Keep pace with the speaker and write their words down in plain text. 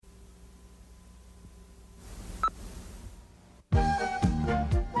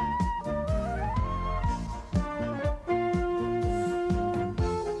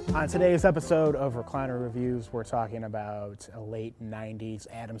On today's episode of Recliner Reviews, we're talking about a late 90s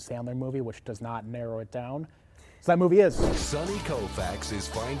Adam Sandler movie, which does not narrow it down. So that movie is... Sonny Koufax is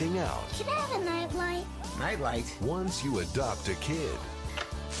finding out. Can I have a nightlight? Nightlight? Once you adopt a kid...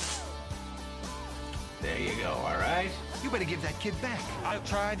 There you go, all right? You better give that kid back. I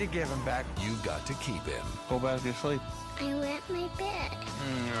tried to give him back. You got to keep him. Go back to sleep. I wet my bed.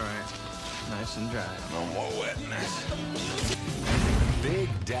 All right. Nice and dry. No more wetness. Big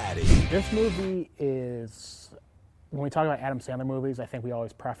Daddy. This movie is... When we talk about Adam Sandler movies, I think we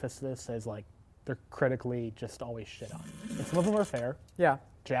always preface this as, like, they're critically just always shit on. And some of them are fair. Yeah.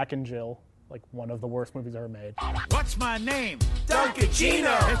 Jack and Jill, like, one of the worst movies ever made. What's my name?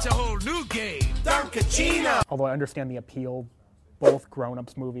 Dunkachino. It's a whole new game. Dunkachino. Although I understand the appeal, both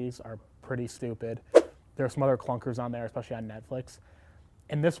grown-ups movies are pretty stupid. There are some other clunkers on there, especially on Netflix.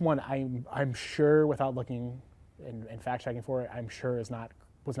 And this one, I'm sure, without looking and fact-checking for it, I'm sure was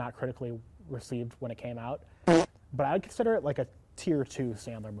not critically received when it came out. But I would consider it like a tier 2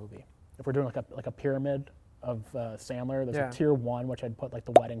 Sandler movie. If we're doing like a pyramid of Sandler, there's a tier 1, which I'd put like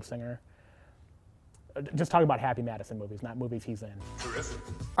The Wedding Singer. Just talking about Happy Madison movies, not movies he's in. Terrific.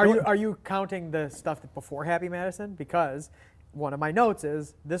 Are you counting the stuff before Happy Madison? Because one of my notes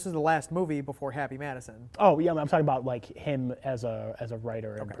is this is the last movie before Happy Madison. Oh yeah, I'm talking about like him as a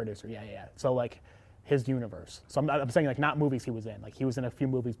writer and producer. Yeah. So like his universe. So I'm saying like not movies he was in. Like he was in a few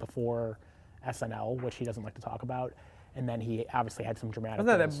movies before SNL, which he doesn't like to talk about. And then he obviously had some dramatic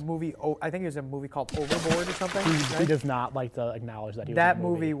Wasn't that roles. a movie? Oh, I think it was a movie called Overboard or something. He does not like to acknowledge that he was that in a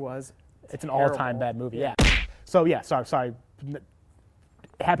movie was. It's an terrible. all-time bad movie. Yeah. So yeah, sorry.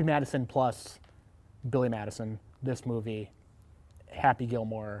 Happy Madison plus Billy Madison. This movie, Happy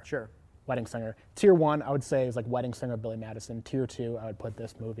Gilmore. Sure. Wedding Singer. Tier 1, I would say, is like Wedding Singer, Billy Madison. Tier 2, I would put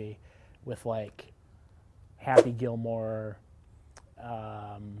this movie with like Happy Gilmore,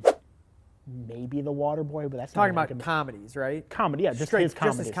 maybe The Waterboy, but that's Talking not about comedies, right? comedy. Yeah, just Straight, his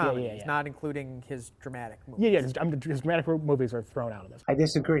comedies. Just his comedies, Yeah. not including his dramatic movies. Yeah. His dramatic movies are thrown out of this. I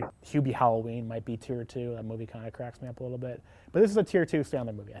disagree. Hubie Halloween might be tier 2. That movie kind of cracks me up a little bit. But this is a tier 2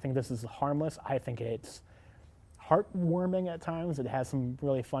 Sandler movie. I think this is harmless. I think it's heartwarming at times. It has some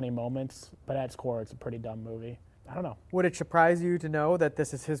really funny moments, but at its core, it's a pretty dumb movie. I don't know. Would it surprise you to know that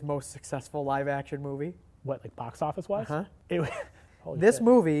this is his most successful live-action movie? What, like box office wise? Uh-huh. This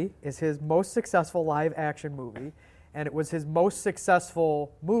movie is his most successful live-action movie, and it was his most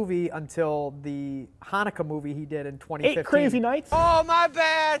successful movie until the Hanukkah movie he did in 2015. 8 Crazy Nights? Oh, my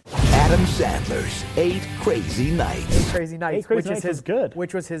bad. Adam Sandler's 8 Crazy Nights. Crazy Nights, 8 Crazy Nights is good.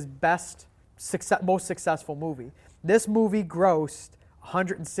 Which was his most successful movie. This movie grossed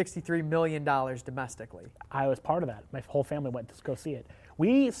 $163 million domestically. I was part of that. My whole family went to go see it.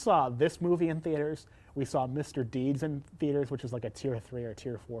 We saw this movie in theaters. We saw Mr. Deeds in theaters, which is like a tier 3 or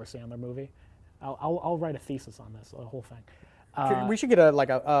tier 4 Sandler movie. I'll write a thesis on this, the whole thing. We should get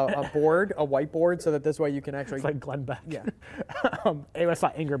a board, a whiteboard, so that this way you can actually... It's like Glenn Beck. Yeah. Anyway, I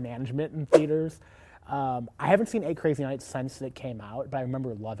saw Anger Management in theaters. I haven't seen 8 Crazy Nights since it came out, but I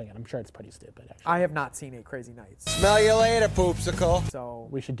remember loving it. I'm sure it's pretty stupid, actually. I have not seen 8 Crazy Nights. Smell you later, poopsicle. So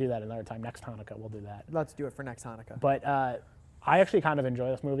We should do that another time. Next Hanukkah, we'll do that. let's do it for next Hanukkah. But I actually kind of enjoy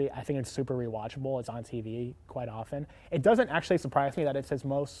this movie. I think it's super rewatchable. It's on TV quite often. It doesn't actually surprise me that it's his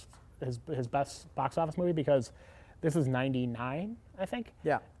best box office movie because this is 99, I think.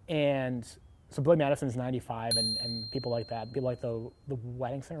 Yeah. And so Billy Madison's 95 and people like that. People like the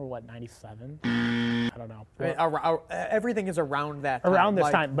Wedding Singer, 97? I don't know. I mean, everything is around that time. Around this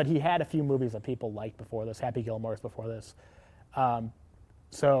time, but he had a few movies that people liked before this. Happy Gilmore's before this.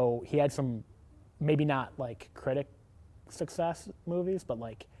 So he had some, maybe not like critic success movies, but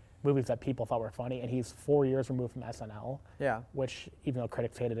like movies that people thought were funny. And he's 4 years removed from SNL. Yeah. Which, even though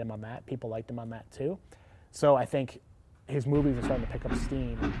critics hated him on that, people liked him on that too. So I think his movies are starting to pick up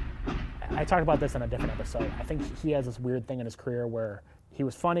steam. I talked about this in a different episode. I think he has this weird thing in his career where he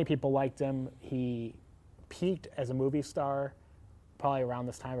was funny, people liked him. He peaked as a movie star probably around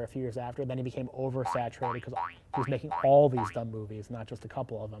this time or a few years after. Then he became oversaturated because he was making all these dumb movies, not just a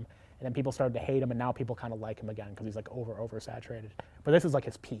couple of them. And then people started to hate him, and now people kind of like him again because he's like oversaturated. But this is like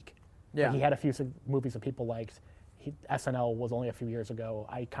his peak. Yeah. Like he had a few movies that people liked. SNL was only a few years ago.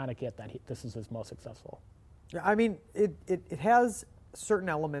 I kind of get that this is his most successful. Yeah, I mean, it has certain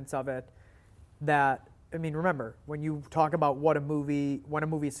elements of it that, I mean, remember, when you talk about when a movie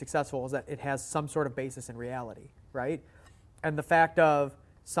is successful is that it has some sort of basis in reality, right? And the fact of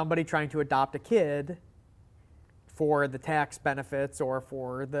somebody trying to adopt a kid for the tax benefits or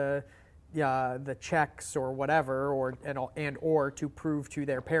for the checks or whatever, or to prove to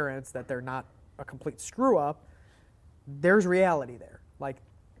their parents that they're not a complete screw up, there's reality there. Like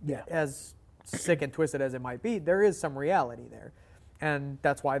Yeah. as sick and twisted as it might be, there is some reality there. And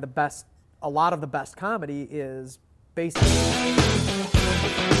that's why a lot of the best comedy is based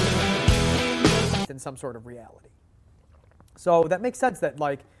in some sort of reality. So that makes sense that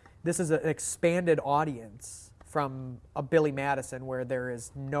like this is an expanded audience from a Billy Madison where there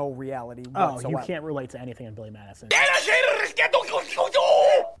is no reality whatsoever. Oh, you can't relate to anything in Billy Madison.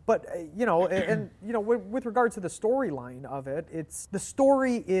 But with regards to the storyline of it,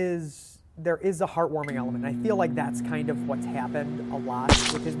 there is a heartwarming element. I feel like that's kind of what's happened a lot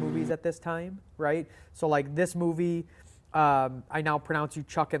with his movies at this time, right? So like this movie, I now pronounce you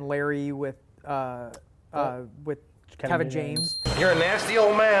Chuck and Larry with Kevin James. You're a nasty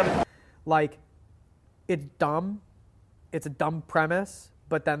old man. Like, it's dumb. It's a dumb premise,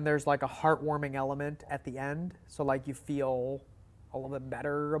 but then there's like a heartwarming element at the end. So like you feel a little bit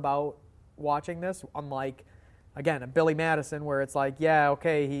better about watching this. Unlike, again, a Billy Madison where it's like, yeah,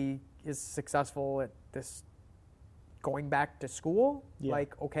 okay, he is successful at this going back to school. Yeah.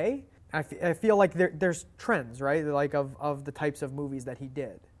 Like, okay. I feel like there's trends, right? Like of the types of movies that he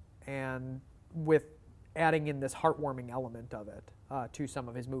did. And with adding in this heartwarming element of it to some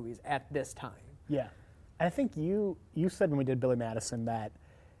of his movies at this time. Yeah. I think you said when we did Billy Madison that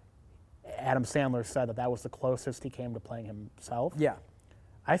Adam Sandler said that was the closest he came to playing himself. Yeah.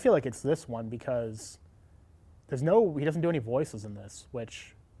 I feel like it's this one because he doesn't do any voices in this,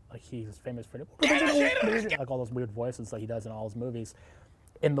 which like he's famous for like all those weird voices that he does in all his movies.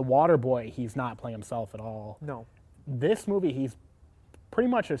 In The Waterboy, he's not playing himself at all. No. This movie, he's pretty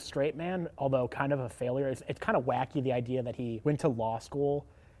much a straight man, although kind of a failure. It's kind of wacky, the idea that he went to law school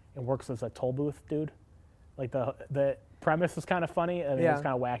and works as a toll booth dude. Like the premise is kind of funny. I mean, Yeah. It's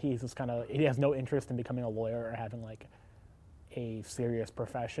kind of wacky. He has no interest in becoming a lawyer or having like a serious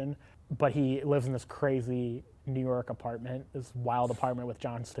profession, but he lives in this crazy New York apartment, this wild apartment with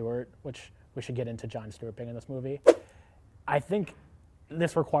Jon Stewart, which we should get into Jon Stewart being in this movie. I think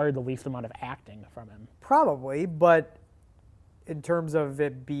this required the least amount of acting from him. Probably, but in terms of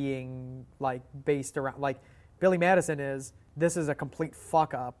it being like based around like Billy Madison this is a complete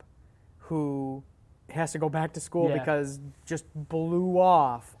fuck up who has to go back to school Yeah. because just blew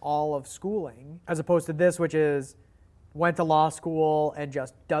off all of schooling, as opposed to this, which is went to law school and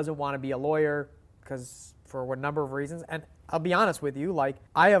just doesn't want to be a lawyer because for a number of reasons. And I'll be honest with you, like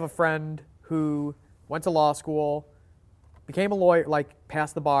I have a friend who went to law school, became a lawyer, like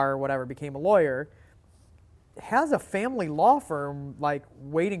passed the bar or whatever, became a lawyer, has a family law firm like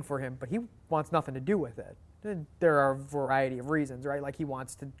waiting for him, but he wants nothing to do with it. And there are a variety of reasons, right? Like he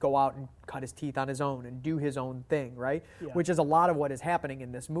wants to go out and cut his teeth on his own and do his own thing, right? Yeah. Which is a lot of what is happening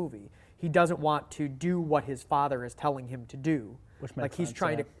in this movie. He doesn't want to do what his father is telling him to do. Which makes like he's sense,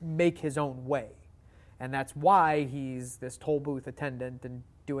 trying yeah. to make his own way. And that's why he's this toll booth attendant and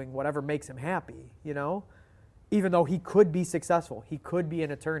doing whatever makes him happy, you know? Even though he could be successful, he could be an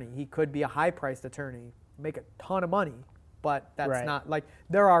attorney, he could be a high-priced attorney, make a ton of money, but that's Right. not, like,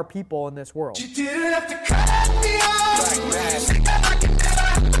 there are people in this world.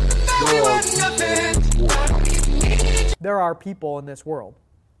 There are people in this world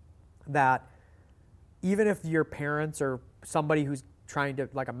that even if your parents or somebody who's trying to,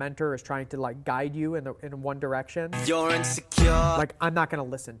 like a mentor is trying to like guide you in one direction, You're insecure. like I'm not going to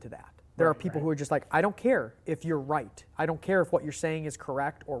listen to that. There are people who are just like, I don't care if you're right. I don't care if what you're saying is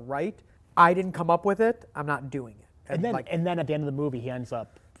correct or right. I didn't come up with it. I'm not doing it. And then, like, and then at the end of the movie, he ends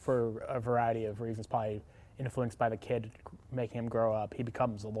up, for a variety of reasons, probably influenced by the kid making him grow up, he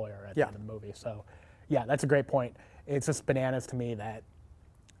becomes a lawyer at the Yeah. end of the movie. So, yeah, that's a great point. It's just bananas to me that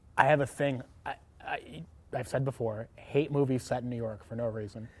I have a thing, I've said before, hate movies set in New York for no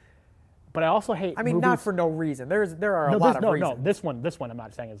reason. But I also hate I mean, movies, not for no reason. There are a no, lot this, of no, reasons. no, this one I'm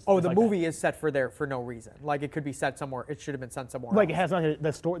not saying is. Oh, is the like that. movie is set for no reason. Like it could be set somewhere. It should have been set somewhere Like it else. has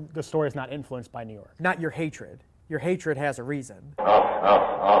nothing. The story is not influenced by New York. Not your hatred. Your hatred has a reason.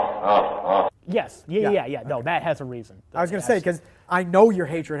 Yes. Yeah. No, that has a reason. I was going to say because I know your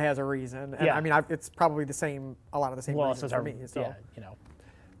hatred has a reason, and Yeah. I mean it's probably the same. A lot of the same Well, reasons since for me. So. yeah, you know,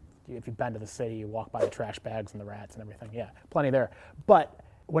 if you've been to the city, you walk by the trash bags and the rats and everything. Yeah, plenty there. But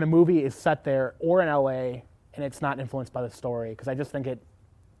when a movie is set there or in LA and it's not influenced by the story, because I just think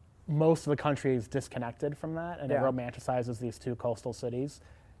most of the country is disconnected from that, and Yeah. it romanticizes these two coastal cities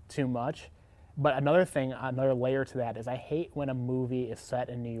too much. But another layer to that is I hate when a movie is set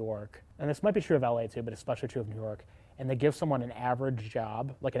in New York, and this might be true of LA too, but especially true of New York, and they give someone an average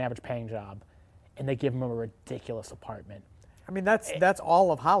job, like an average paying job, and they give them a ridiculous apartment. I mean that's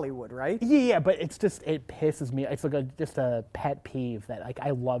all of Hollywood, right? Yeah, but it pisses me. It's like just a pet peeve that like I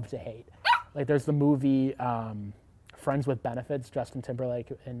love to hate. Like there's the movie Friends with Benefits, Justin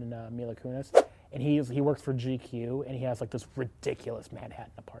Timberlake and Mila Kunis, and he works for GQ, and he has like this ridiculous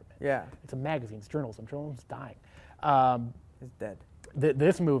Manhattan apartment. Yeah. It's a magazine, it's journalism. Journalism's dying. He's dead.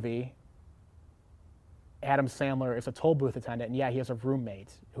 This movie, Adam Sandler is a toll booth attendant, and yeah, he has a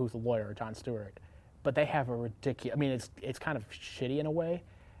roommate who's a lawyer, Jon Stewart. But they have a ridiculous. I mean, it's kind of shitty in a way,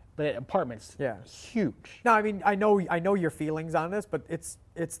 but apartment's huge. No, I mean, I know your feelings on this, but it's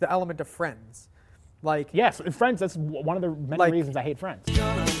the element of Friends, like yes, Friends. That's one of the many reasons I hate Friends.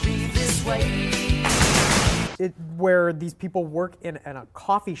 Where these people work in a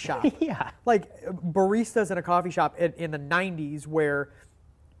coffee shop. Yeah. Like baristas in a coffee shop in the 90s, where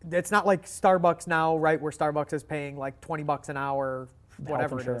it's not like Starbucks now, right? Where Starbucks is paying like $20 an hour,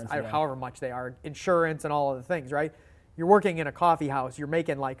 whatever it is, however much they are, insurance and all of the things, right? You're working in a coffee house, you're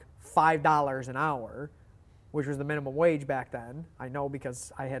making like $5 an hour, which was the minimum wage back then. I know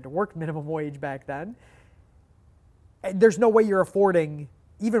because I had to work minimum wage back then. And there's no way you're affording,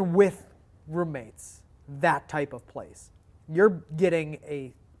 even with roommates, that type of place. You're getting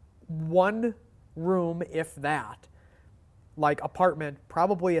a one room, if that, like apartment,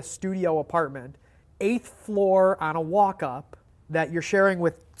 probably a studio apartment, 8th floor on a walk-up that you're sharing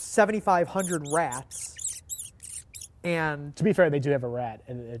with 7,500 rats. And to be fair, they do have a rat,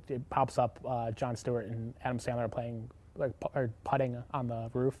 and it pops up. Jon Stewart and Adam Sandler are playing, like, are putting on the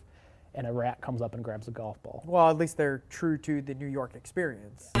roof, and a rat comes up and grabs a golf ball. Well, at least they're true to the New York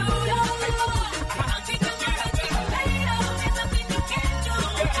experience.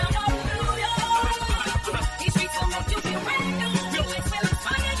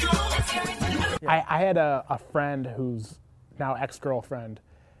 I had a friend who's now ex-girlfriend.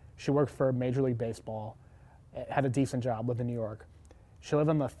 She worked for Major League Baseball, had a decent job, lived in New York. She lived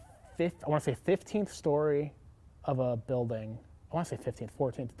on the 15th story of a building. I want to say 15th,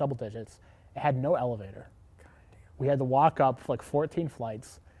 14th, double digits. It had no elevator. We had to walk up like 14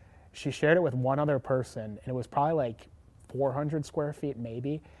 flights. She shared it with one other person, and it was probably like 400 square feet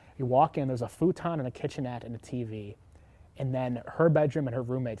maybe. You walk in, there's a futon and a kitchenette and a TV, and then her bedroom and her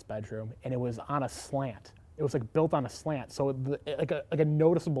roommate's bedroom, and it was on a slant. It was like built on a slant, so like a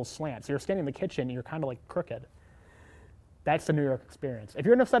noticeable slant. So you're standing in the kitchen, and you're kind of like crooked. That's the New York experience. If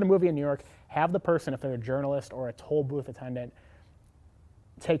you're going to set a movie in New York, have the person, if they're a journalist or a toll booth attendant,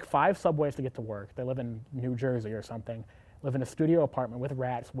 take 5 subways to get to work. They live in New Jersey or something. Live in a studio apartment with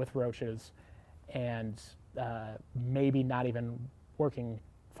rats, with roaches, and maybe not even working,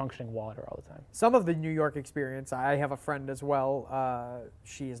 functioning water all the time. Some of the New York experience, I have a friend as well.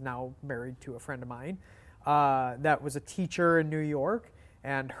 She is now married to a friend of mine that was a teacher in New York,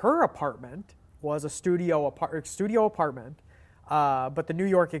 and her apartment was a studio apartment. But the New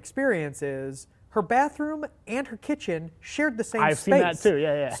York experience is her bathroom and her kitchen shared the same space. I've seen that too,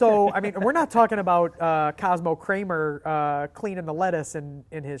 yeah. So, I mean, we're not talking about Cosmo Kramer cleaning the lettuce in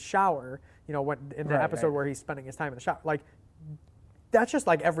his shower, you know, in the episode where he's spending his time in the shower. Like, that's just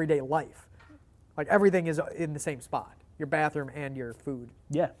like everyday life. Like, everything is in the same spot. Your bathroom and your food.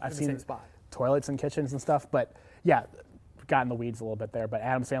 Yeah, I've seen the same spot. Toilets and kitchens and stuff, but yeah, got in the weeds a little bit there. But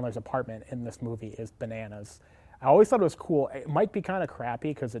Adam Sandler's apartment in this movie is bananas. I always thought it was cool. It might be kind of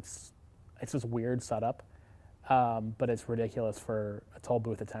crappy because it's this weird setup, but it's ridiculous for a toll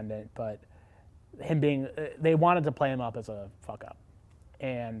booth attendant. But him being, they wanted to play him up as a fuck up,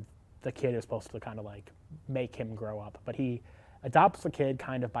 and the kid is supposed to kind of like make him grow up. But he adopts the kid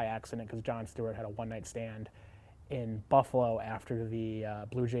kind of by accident because Jon Stewart had a one-night stand in Buffalo after the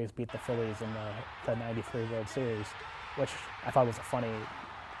Blue Jays beat the Phillies in the '93 World Series, which I thought was a funny,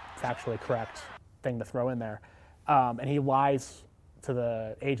 factually correct thing to throw in there. And he lies to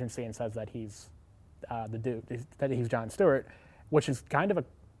the agency and says that he's the dude, that he's Jon Stewart, which is kind of a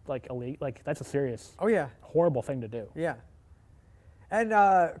that's a serious, horrible thing to do. Yeah. And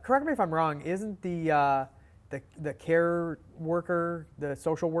correct me if I'm wrong. Isn't the care worker, the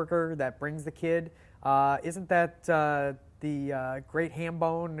social worker that brings the kid, isn't that the great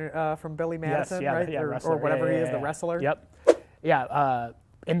Hambone from Billy Madison, right? Yeah, or whatever he is, the wrestler. Yep. Yeah.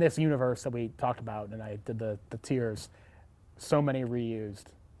 In this universe that we talked about, and I did the tiers, so many reused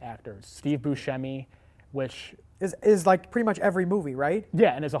actors. Steve Buscemi, which is like pretty much every movie, right?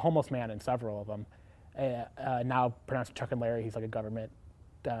 Yeah, and is a homeless man in several of them. Now pronounced Chuck and Larry. He's like a government.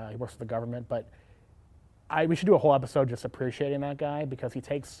 He works for the government, but we should do a whole episode just appreciating that guy because he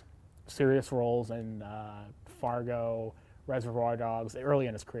takes serious roles in Fargo, Reservoir Dogs, early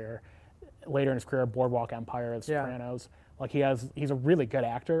in his career. Later in his career, Boardwalk Empire, The Sopranos. Like he's a really good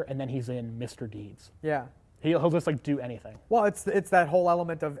actor, and then he's in Mr. Deeds. Yeah. He'll just like do anything. Well, it's that whole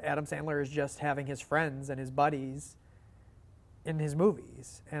element of Adam Sandler is just having his friends and his buddies in his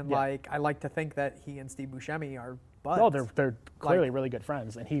movies, and like I like to think that he and Steve Buscemi are But No, they're clearly really good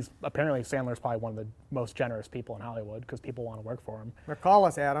friends, and apparently Sandler's probably one of the most generous people in Hollywood because people want to work for him. Or call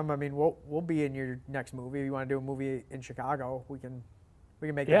us, Adam. I mean, we'll be in your next movie. If you want to do a movie in Chicago, we can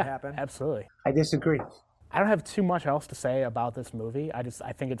make that happen. Absolutely. I disagree. I don't have too much else to say about this movie. I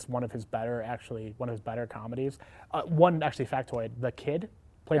think it's one of his better comedies. One actually factoid: the kid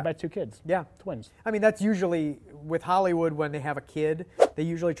played by two kids. Yeah, twins. I mean, that's usually with Hollywood when they have a kid, they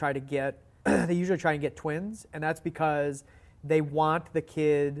usually try to get twins, and that's because they want the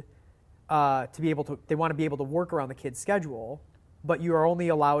kid to be able to work around the kid's schedule, but you are only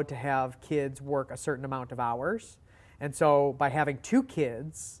allowed to have kids work a certain amount of hours. And so by having two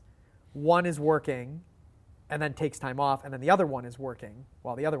kids, one is working and then takes time off, and then the other one is working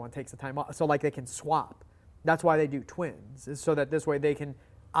while the other one takes the time off. So like they can swap. That's why they do twins, is so that this way they can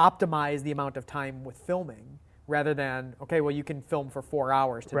optimize the amount of time with filming rather than, okay, well, you can film for 4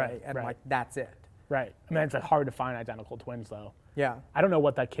 hours today, and like that's it. Right. I mean, it's hard to find identical twins, though. Yeah. I don't know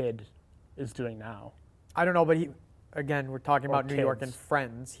what that kid is doing now. I don't know, but we're talking about New York and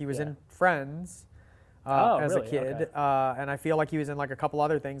Friends. He was in Friends as a kid, okay. And I feel like he was in like a couple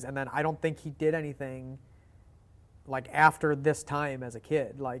other things, and then I don't think he did anything like after this time as a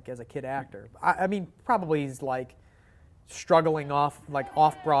kid, like as a kid actor. I mean, probably he's like struggling off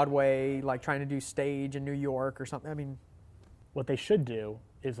Broadway, like trying to do stage in New York or something. I mean, what they should do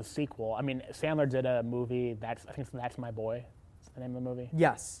is a sequel. I mean, Sandler did a movie I think That's My Boy. Is the name of the movie?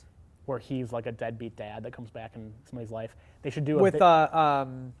 Yes. Where he's like a deadbeat dad that comes back in somebody's life. They should do with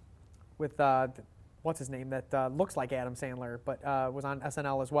what's his name that looks like Adam Sandler but was on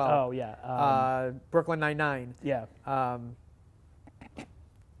SNL as well. Oh yeah. Brooklyn Nine-Nine. Yeah.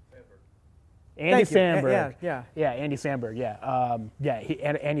 Andy Samberg. Yeah, Andy Samberg.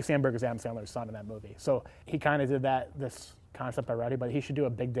 Andy Samberg is Adam Sandler's son in that movie. So he kind of did this concept already, but he should do a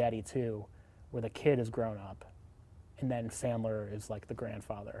Big Daddy 2 where the kid is grown up and then Sandler is like the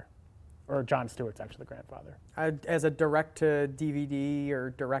grandfather. Or Jon Stewart's actually the grandfather. As a direct-to-DVD or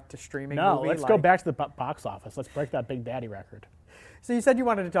direct-to-streaming movie? No, let's go back to the box office. Let's break that Big Daddy record. So you said you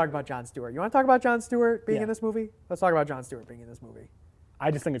wanted to talk about Jon Stewart. You want to talk about Jon Stewart being in this movie? Let's talk about Jon Stewart being in this movie.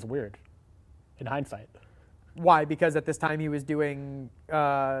 I just think it's weird, in hindsight. Why? Because at this time he was doing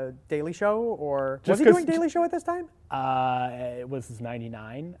Daily Show, or was he doing Daily Show at this time? It was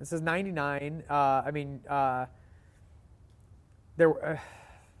 99. This is 99. There were...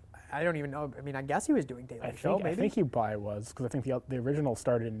 I don't even know. I mean, I guess he was doing Daily Show, maybe? I think he probably was, because I think the original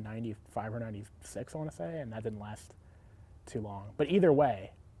started in 95 or 96, I want to say, and that didn't last too long. But either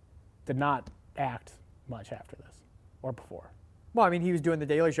way, did not act much after this, or before. Well, I mean, he was doing the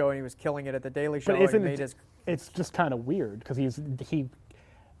Daily Show, and he was killing it at the Daily Show. But it's just kind of weird, because he,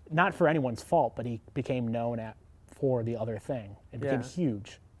 not for anyone's fault, but he became known for the other thing. It became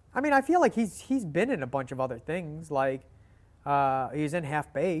huge. I mean, I feel like he's been in a bunch of other things, like... he's in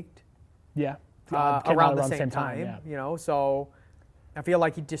Half Baked. Yeah. Around the same time, yeah. You know, so I feel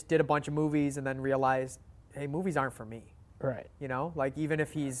like he just did a bunch of movies and then realized, hey, movies aren't for me. Right. You know, like even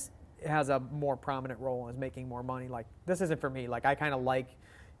if has a more prominent role and is making more money, like this isn't for me. Like I kind of like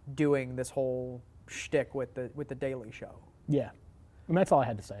doing this whole shtick with the Daily Show. Yeah. And that's all I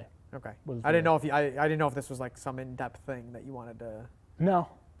had to say. Okay. I didn't know if I didn't know if this was like some in-depth thing that you wanted to. No.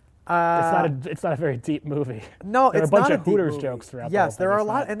 It's not a very deep movie. No, there it's are a bunch not of Hooters jokes throughout. Yes, there are a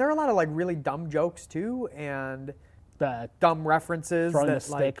lot, and there are a lot of like really dumb jokes too, and dumb references. Throwing the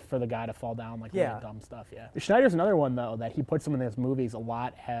stick for the guy to fall down, like really dumb stuff. Yeah. Schneider's another one though that he puts him in his movies a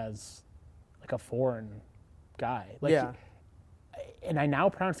lot as like a foreign guy. Like and I now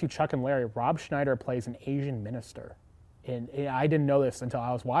pronounce you Chuck and Larry. Rob Schneider plays an Asian minister. And I didn't know this until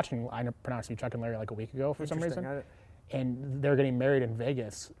I was watching. I pronounced you Chuck and Larry like a week ago for some reason. And they're getting married in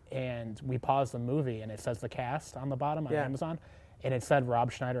Vegas, and we paused the movie, and it says the cast on the bottom on Amazon, and it said Rob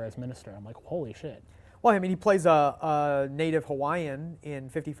Schneider as minister. I'm like, holy shit. Well, I mean, he plays a native Hawaiian in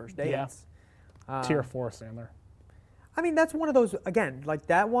 50 First Dates. Yeah. Tier 4 Sandler. I mean, that's one of those, again, like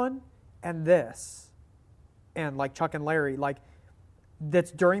that one and this, and like Chuck and Larry, like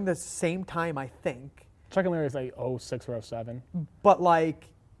that's during the same time, I think. Chuck and Larry is like 06 or 07. But like...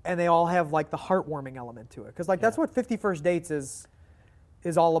 And they all have like the heartwarming element to it, because like that's what 50 First Dates is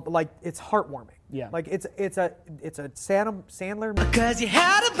all about. Like it's heartwarming. Yeah. Like it's a Sandler. Because you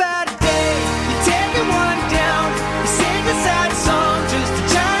had a bad day, you take one down, you sing a sad song just to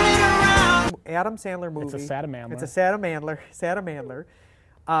turn it around. Adam Sandler movie. It's a Sadamandler. It's a Sadamandler.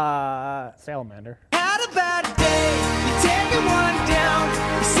 Salamander. Had a bad day, you take one down,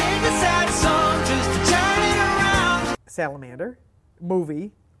 you sing a sad song just to turn it around. Salamander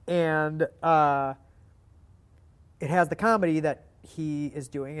movie. And it has the comedy that he is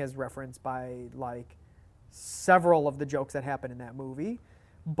doing as referenced by like several of the jokes that happen in that movie,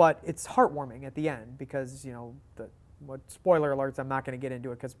 but it's heartwarming at the end because, spoiler alerts, I'm not going to get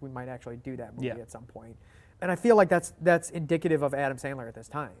into it because we might actually do that movie at some point. And I feel like that's indicative of Adam Sandler at this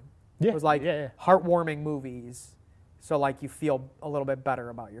time. Yeah, It was like yeah. heartwarming movies, so like you feel a little bit better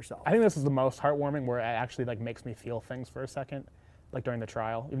about yourself. I think this is the most heartwarming where it actually like makes me feel things for a second, like during the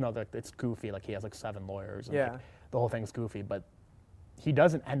trial, even though it's goofy, like he has like 7 lawyers and like, the whole thing's goofy, but he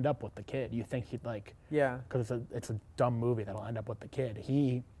doesn't end up with the kid. You think he'd like, because it's a dumb movie that'll end up with the kid.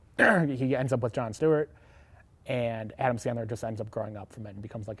 He ends up with Jon Stewart, and Adam Sandler just ends up growing up from it and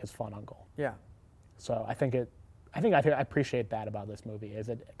becomes like his fun uncle. Yeah. So I appreciate that about this movie. Is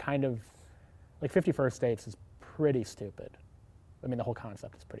it kind of like 50 First Dates is pretty stupid. I mean, the whole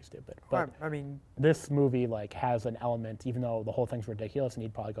concept is pretty stupid. But I mean, this movie like has an element, even though the whole thing's ridiculous and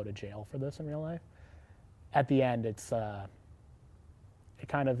he'd probably go to jail for this in real life. At the end, it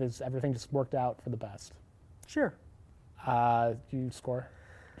kind of is, everything just worked out for the best. sure. You score?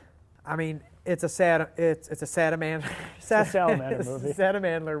 I mean, it's a Salamander movie.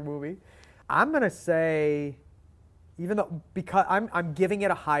 Salamander movie. I'm gonna say, because I'm giving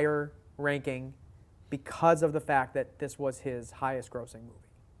it a higher ranking because of the fact that this was his highest grossing movie,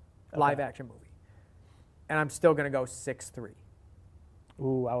 live action movie, and I'm still gonna go 6.3.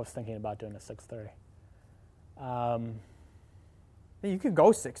 Ooh, I was thinking about doing a 6.3. You can go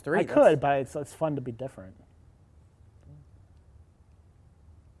 6.3. I could, but it's fun to be different.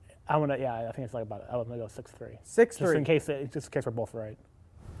 I think it's like I'm gonna go 6.3. 6.3. Just in case we're both right.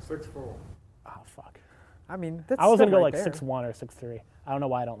 6.4. Oh fuck. I mean, that's I was still gonna go right like there. 6.1 or 6.3. I don't know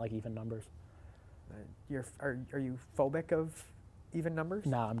why I don't like even numbers. Are you phobic of even numbers?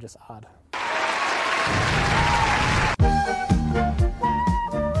 No, I'm just odd.